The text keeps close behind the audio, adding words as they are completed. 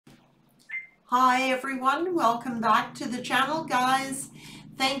Hi everyone, welcome back to the channel, guys.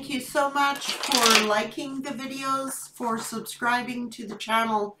 Thank you so much for liking the videos, for subscribing to the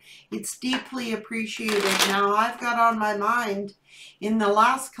channel. It's deeply appreciated. Now, I've got on my mind, in the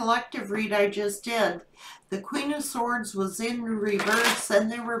last collective read I just did, the Queen of Swords was in reverse and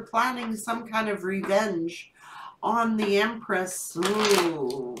they were planning some kind of revenge on the Empress.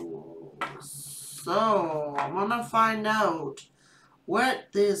 Ooh. So, I want to find out what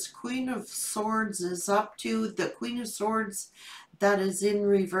this Queen of Swords is up to. The Queen of Swords that is in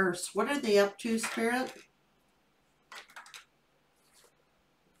reverse. What are they up to, Spirit?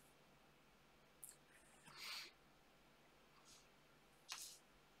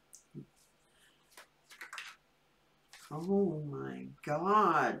 Oh my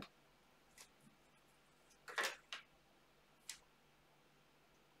God.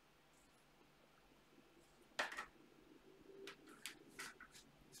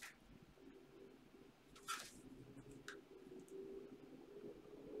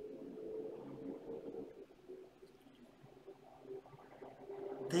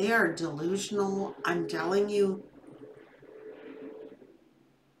 They are delusional, I'm telling you.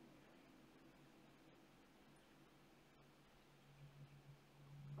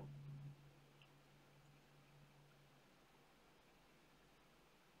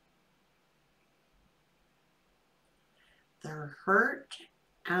 They're hurt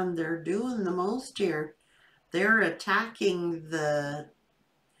and they're doing the most here. They're attacking the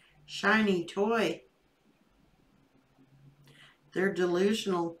shiny toy. They're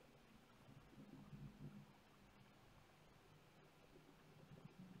delusional.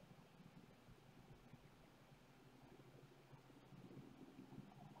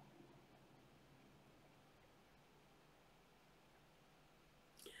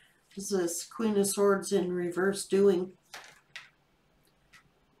 What's this Queen of Swords in reverse doing?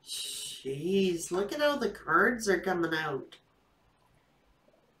 Jeez, look at how the cards are coming out.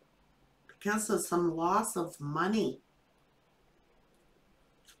 Because of some loss of money.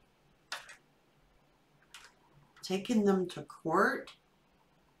 Taking them to court?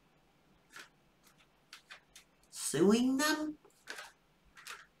 Suing them?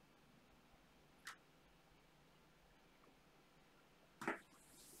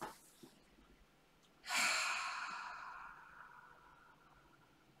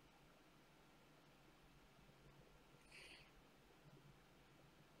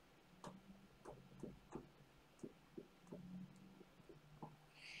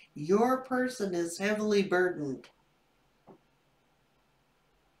 Your person is heavily burdened.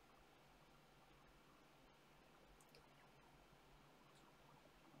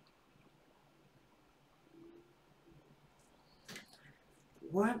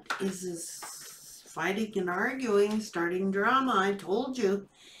 What is this fighting and arguing, starting drama? I told you.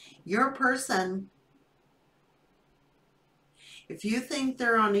 Your person, if you think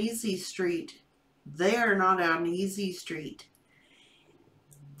they're on easy street, they are not on easy street.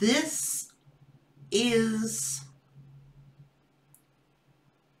 This is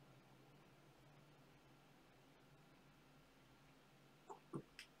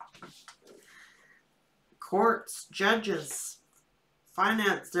courts, judges,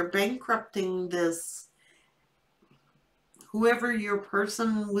 finance. They're bankrupting this. Whoever your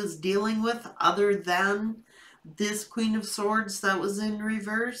person was dealing with, other than this Queen of Swords that was in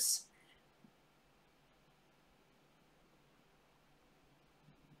reverse.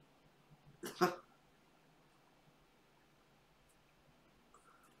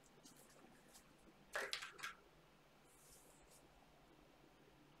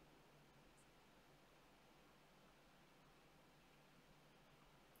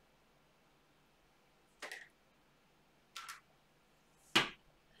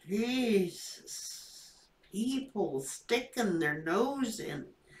 Jesus. People sticking their nose in,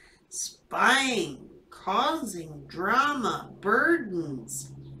 spying, causing drama,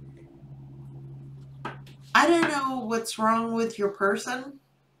 burdens. I don't know what's wrong with your person.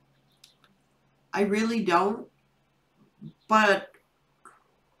 I really don't. But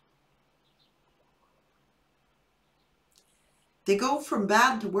they go from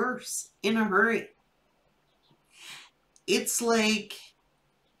bad to worse in a hurry. It's like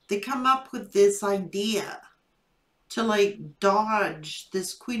they come up with this idea to like dodge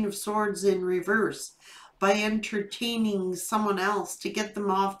this Queen of Swords in reverse by entertaining someone else to get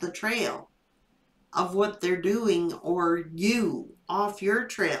them off the trail of what they're doing, or you off your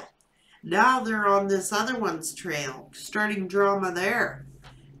trail. Now they're on this other one's trail, starting drama there.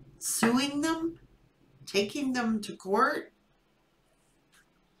 Suing them, taking them to court,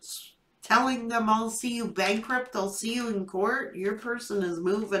 telling them, I'll see you bankrupt, I'll see you in court. Your person is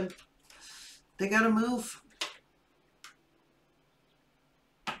moving. They gotta move.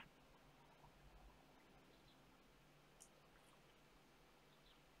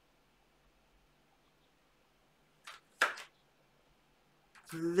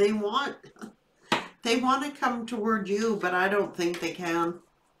 They want to come toward you, but I don't think they can.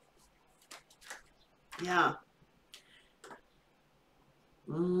 Yeah.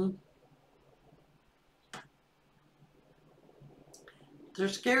 They're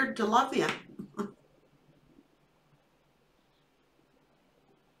scared to love you.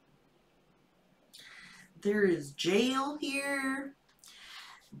 There is jail here.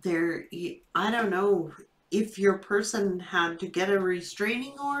 There, I don't know if your person had to get a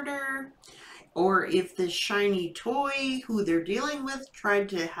restraining order, or if this shiny toy who they're dealing with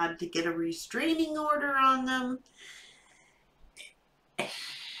had to get a restraining order on them.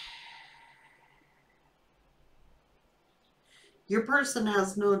 Your person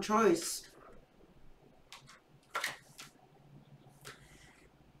has no choice.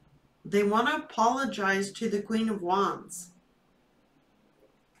 They want to apologize to the Queen of Wands.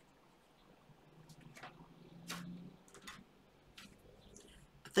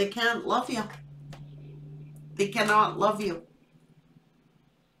 But they can't love you. They cannot love you.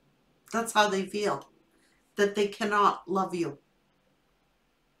 That's how they feel. That they cannot love you.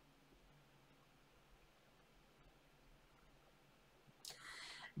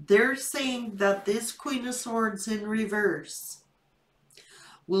 They're saying that this Queen of Swords in reverse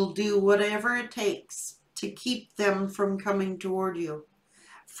will do whatever it takes to keep them from coming toward you.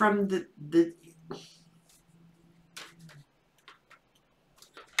 From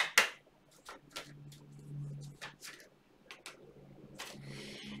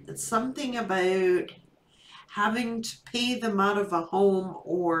it's something about having to pay them out of a home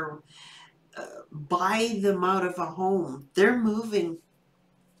or buy them out of a home. They're moving.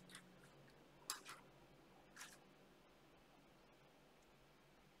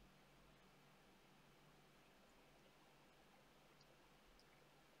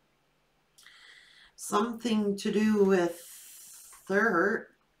 Something to do with their hurt.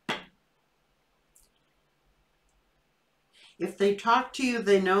 If they talk to you,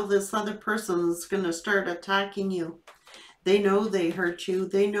 they know this other person's going to start attacking you. They know they hurt you.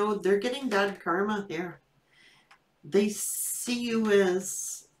 They know they're getting bad karma here. They see you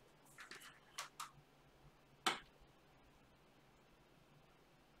as...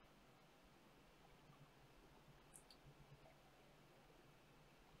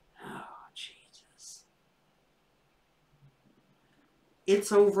 Oh, Jesus.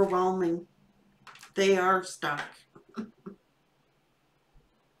 It's overwhelming. They are stuck.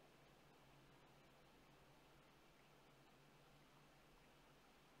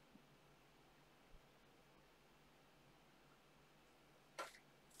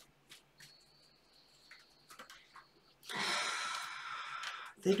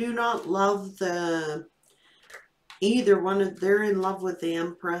 They do not love either one of, they're in love with the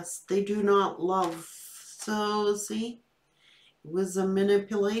Empress. They do not love, so see, it was a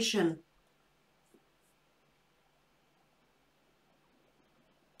manipulation.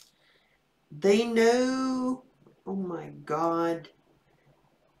 They know, oh my God.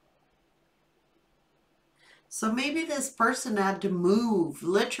 So maybe this person had to move,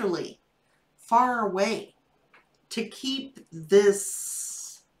 literally, far away to keep this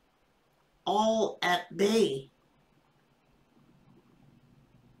all at bay.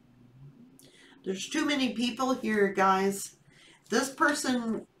 There's too many people here, guys. This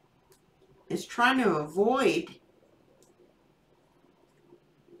person is trying to avoid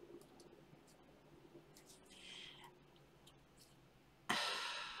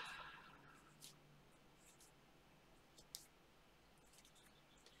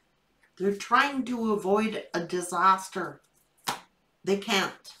they're trying to avoid a disaster. They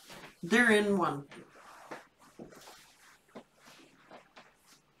can't. They're in one.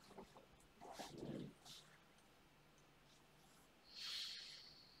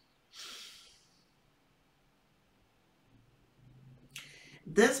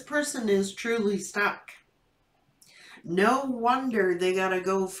 This person is truly stuck. No wonder they gotta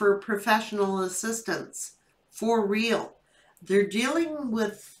go for professional assistance. For real. They're dealing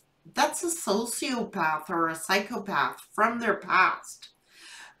with, that's a sociopath or a psychopath from their past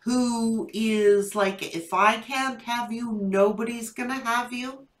who is like, if I can't have you, nobody's gonna have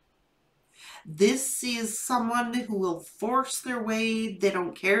you. This is someone who will force their way. They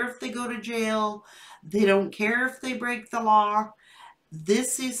don't care if they go to jail. They don't care if they break the law.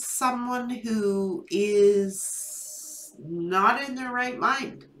 This is someone who is not in their right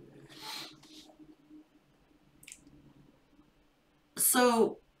mind.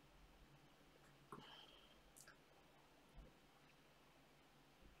 So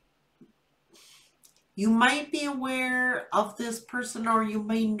You might be aware of this person, or you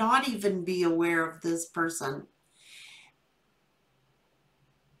may not even be aware of this person.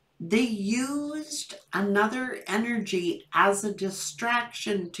 They used another energy as a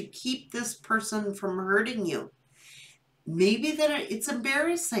distraction to keep this person from hurting you. Maybe that it's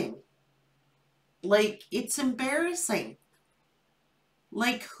embarrassing. Like, it's embarrassing.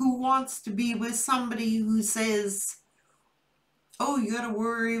 Like, who wants to be with somebody who says, oh, you gotta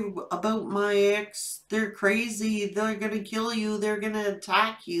worry about my ex, they're crazy, they're gonna kill you, they're gonna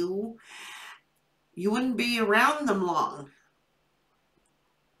attack you. You wouldn't be around them long.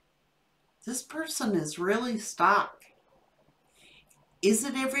 This person is really stuck. Is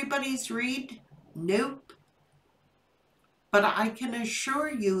it everybody's read? Nope. But I can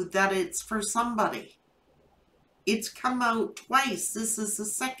assure you that it's for somebody. It's come out twice. This is the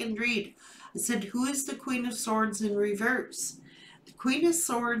second read. I said, who is the Queen of Swords in reverse? The Queen of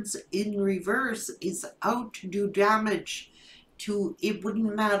Swords in reverse is out to do damage to, it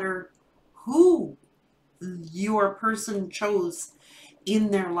wouldn't matter who your person chose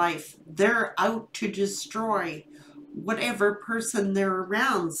in their life. They're out to destroy whatever person they're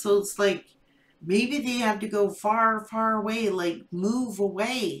around. So it's like, maybe they had to go far, far away, like move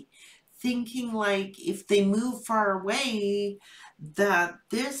away, thinking like if they move far away, that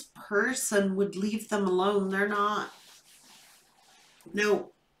this person would leave them alone. They're not.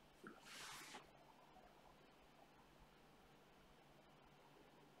 No.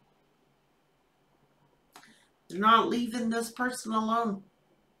 They're not leaving this person alone.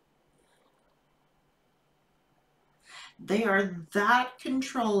 They are that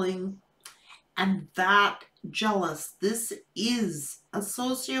controlling and that jealous. This is a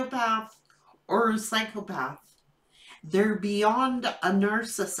sociopath or a psychopath. They're beyond a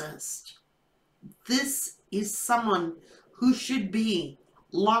narcissist. This is someone who should be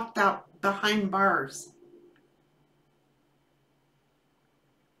locked up behind bars.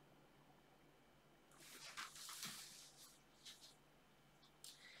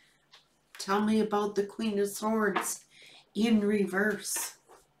 Tell me about the Queen of Swords in reverse.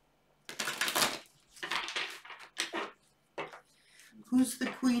 Who's the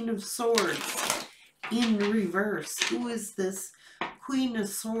Queen of Swords in reverse? Who is this Queen of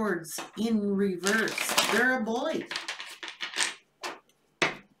Swords in reverse? They're a boy.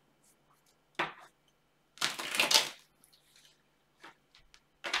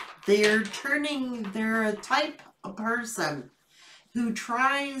 They're a type of person who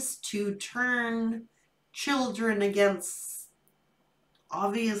tries to turn children against,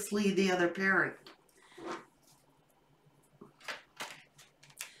 obviously, the other parent.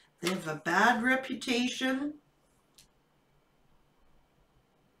 They have a bad reputation.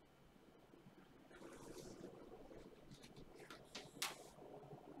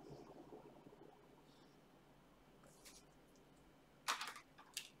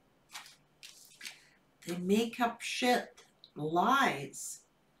 They make up shit, lies.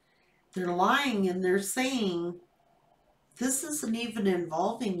 They're lying and they're saying, this isn't even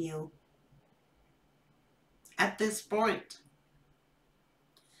involving you at this point.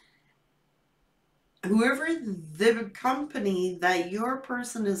 Whoever the company that your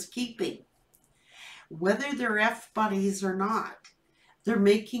person is keeping, whether they're F-buddies or not, they're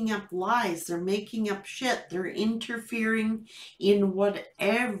making up lies, they're making up shit, they're interfering in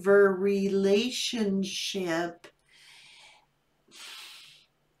whatever relationship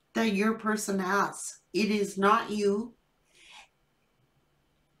that your person has. It is not you.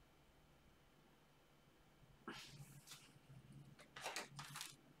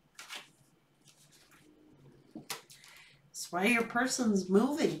 That's why your person's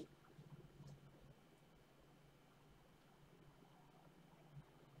moving.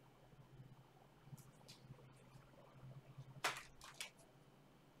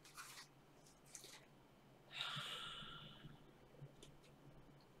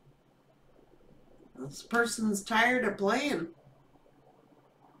 This person's tired of playing.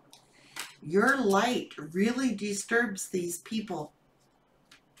 Your light really disturbs these people.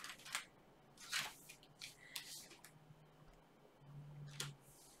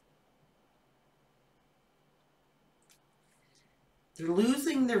 They're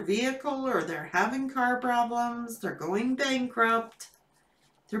losing their vehicle, or they're having car problems. They're going bankrupt.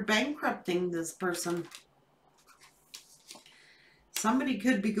 They're bankrupting this person. Somebody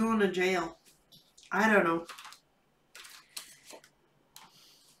could be going to jail. I don't know.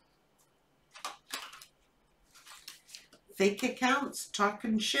 Fake accounts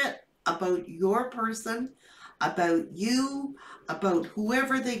talking shit about your person, about you, about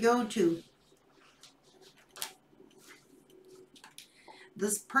whoever they go to.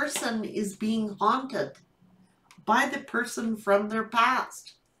 This person is being haunted by the person from their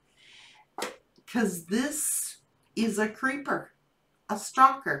past. Because this is a creeper, a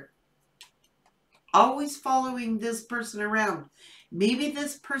stalker, always following this person around. Maybe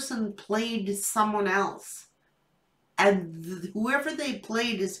this person played someone else, and whoever they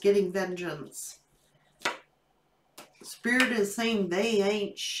played is getting vengeance. Spirit is saying they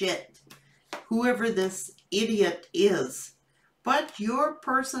ain't shit, whoever this idiot is. But your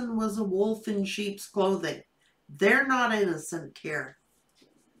person was a wolf in sheep's clothing. They're not innocent here.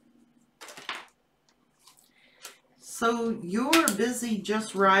 So you're busy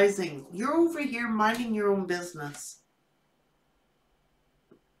just rising. You're over here minding your own business.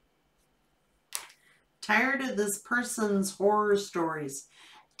 Tired of this person's horror stories.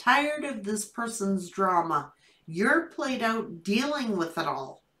 Tired of this person's drama. You're played out dealing with it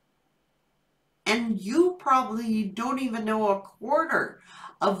all. And you probably don't even know a quarter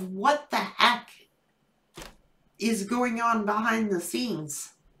of what the heck is going on behind the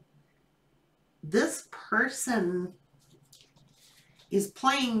scenes. This person is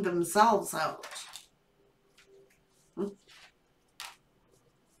playing themselves out.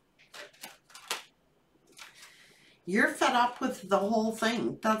 You're fed up with the whole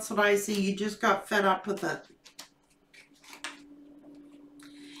thing. That's what I see. You just got fed up with it.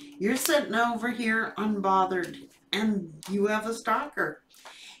 You're sitting over here unbothered, and you have a stalker.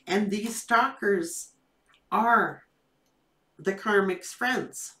 And these stalkers are the karmic's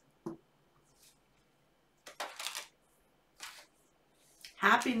friends.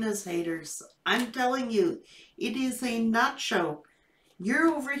 Happiness haters. I'm telling you, it is a nut show. You're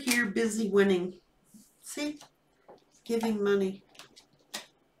over here busy winning. See? Giving money.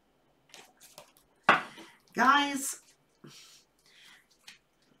 Guys,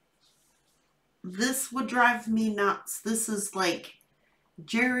 this would drive me nuts. This is like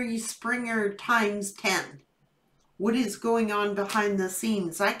Jerry Springer times 10. What is going on behind the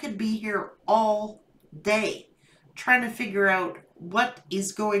scenes? I could be here all day trying to figure out what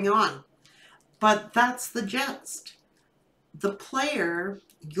is going on. But that's the gist. The player,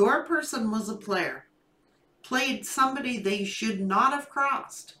 your person was a player, played somebody they should not have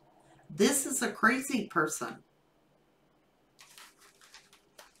crossed. This is a crazy person.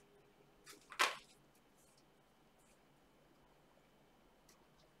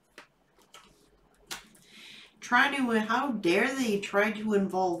 How dare they try to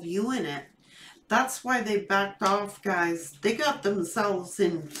involve you in it? That's why they backed off, guys. They got themselves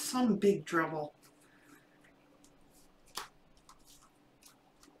in some big trouble.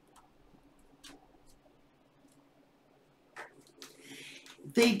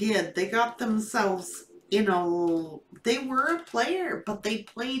 They did. They got themselves in a... They were a player, but they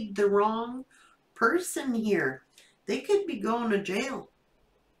played the wrong person here. They could be going to jail.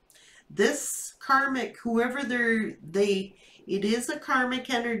 This karmic, whoever it is a karmic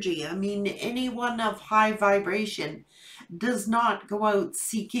energy. I mean, anyone of high vibration does not go out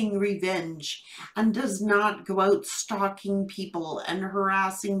seeking revenge and does not go out stalking people and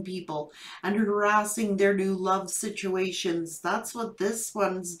harassing people and harassing their new love situations. That's what this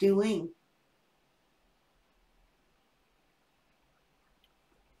one's doing.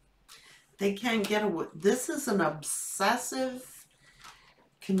 They can't get away. This is an obsessive,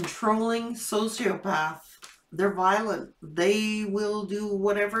 controlling sociopath. They're violent. They will do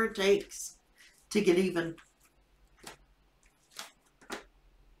whatever it takes to get even.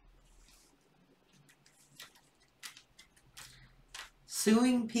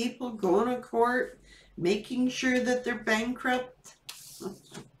 Suing people, going to court, making sure that they're bankrupt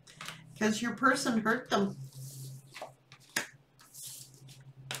because your person hurt them.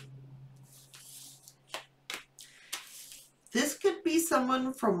 This could be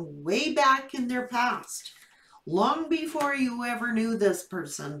someone from way back in their past, long before you ever knew this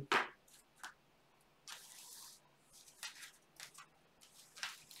person.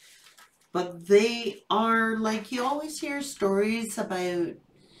 But they are, like, you always hear stories about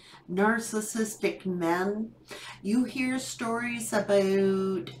narcissistic men. You hear stories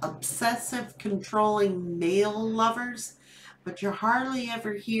about obsessive, controlling male lovers, but you hardly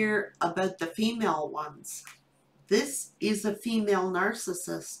ever hear about the female ones. This is a female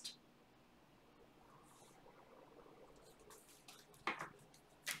narcissist.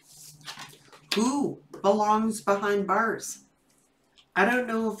 Who belongs behind bars? I don't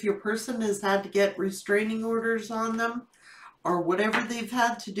know if your person has had to get restraining orders on them or whatever they've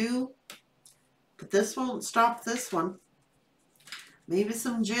had to do, but this won't stop this one. Maybe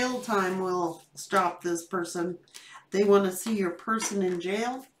some jail time will stop this person. They want to see your person in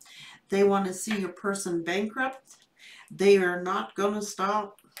jail. They want to see your person bankrupt. They are not going to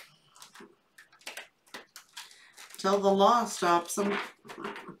stop till the law stops them.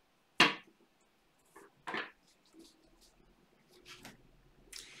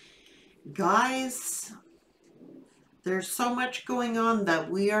 Guys, there's so much going on that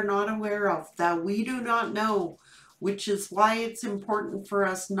we are not aware of, that we do not know, which is why it's important for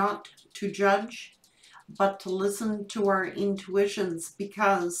us not to judge, but to listen to our intuitions,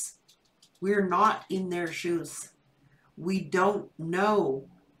 because we're not in their shoes. We don't know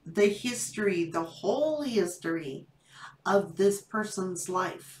the history, the whole history of this person's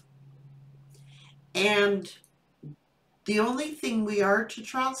life. And the only thing we are to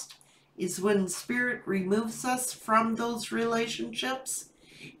trust is when Spirit removes us from those relationships,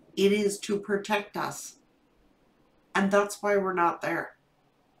 it is to protect us. And that's why we're not there.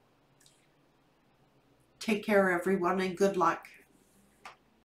 Take care, everyone, and good luck.